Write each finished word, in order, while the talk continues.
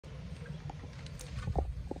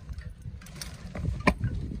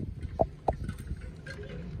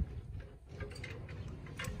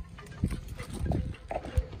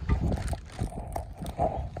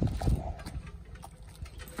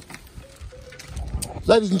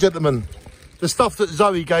Ladies and gentlemen, the stuff that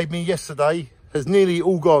Zoe gave me yesterday has nearly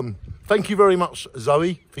all gone. Thank you very much,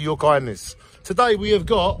 Zoe, for your kindness. Today we have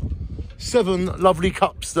got 7 lovely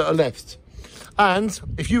cups that are left. And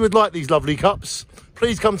if you would like these lovely cups,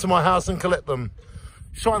 please come to my house and collect them.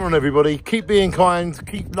 Shine on, everybody. Keep being kind,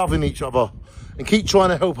 keep loving each other, and keep trying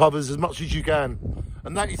to help others as much as you can.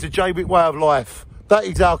 And that is the Jaywick way of life. That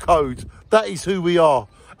is our code. That is who we are.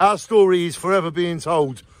 Our story is forever being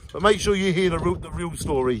told. But make sure you hear the real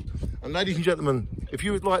story. And ladies and gentlemen, if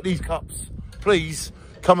you would like these cups, please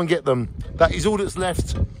come and get them. That is all that's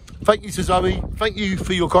left. Thank you to Zoe. Thank you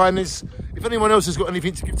for your kindness. If anyone else has got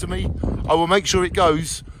anything to give to me, I will make sure it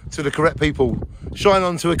goes to the correct people. Shine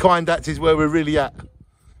on to a kind act is where we're really at.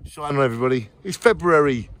 Shine on, everybody. It's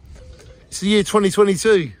February. It's the year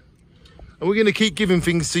 2022. And we're going to keep giving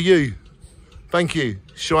things to you. Thank you.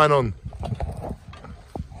 Shine on.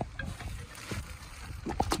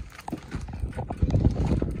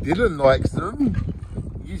 Dylan likes them.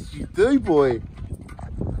 Yes, you do, boy.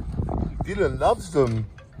 Dylan loves them.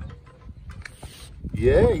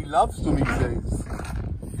 Yeah, he loves them, he says.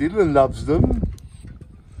 Dylan loves them.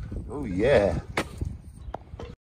 Oh, yeah.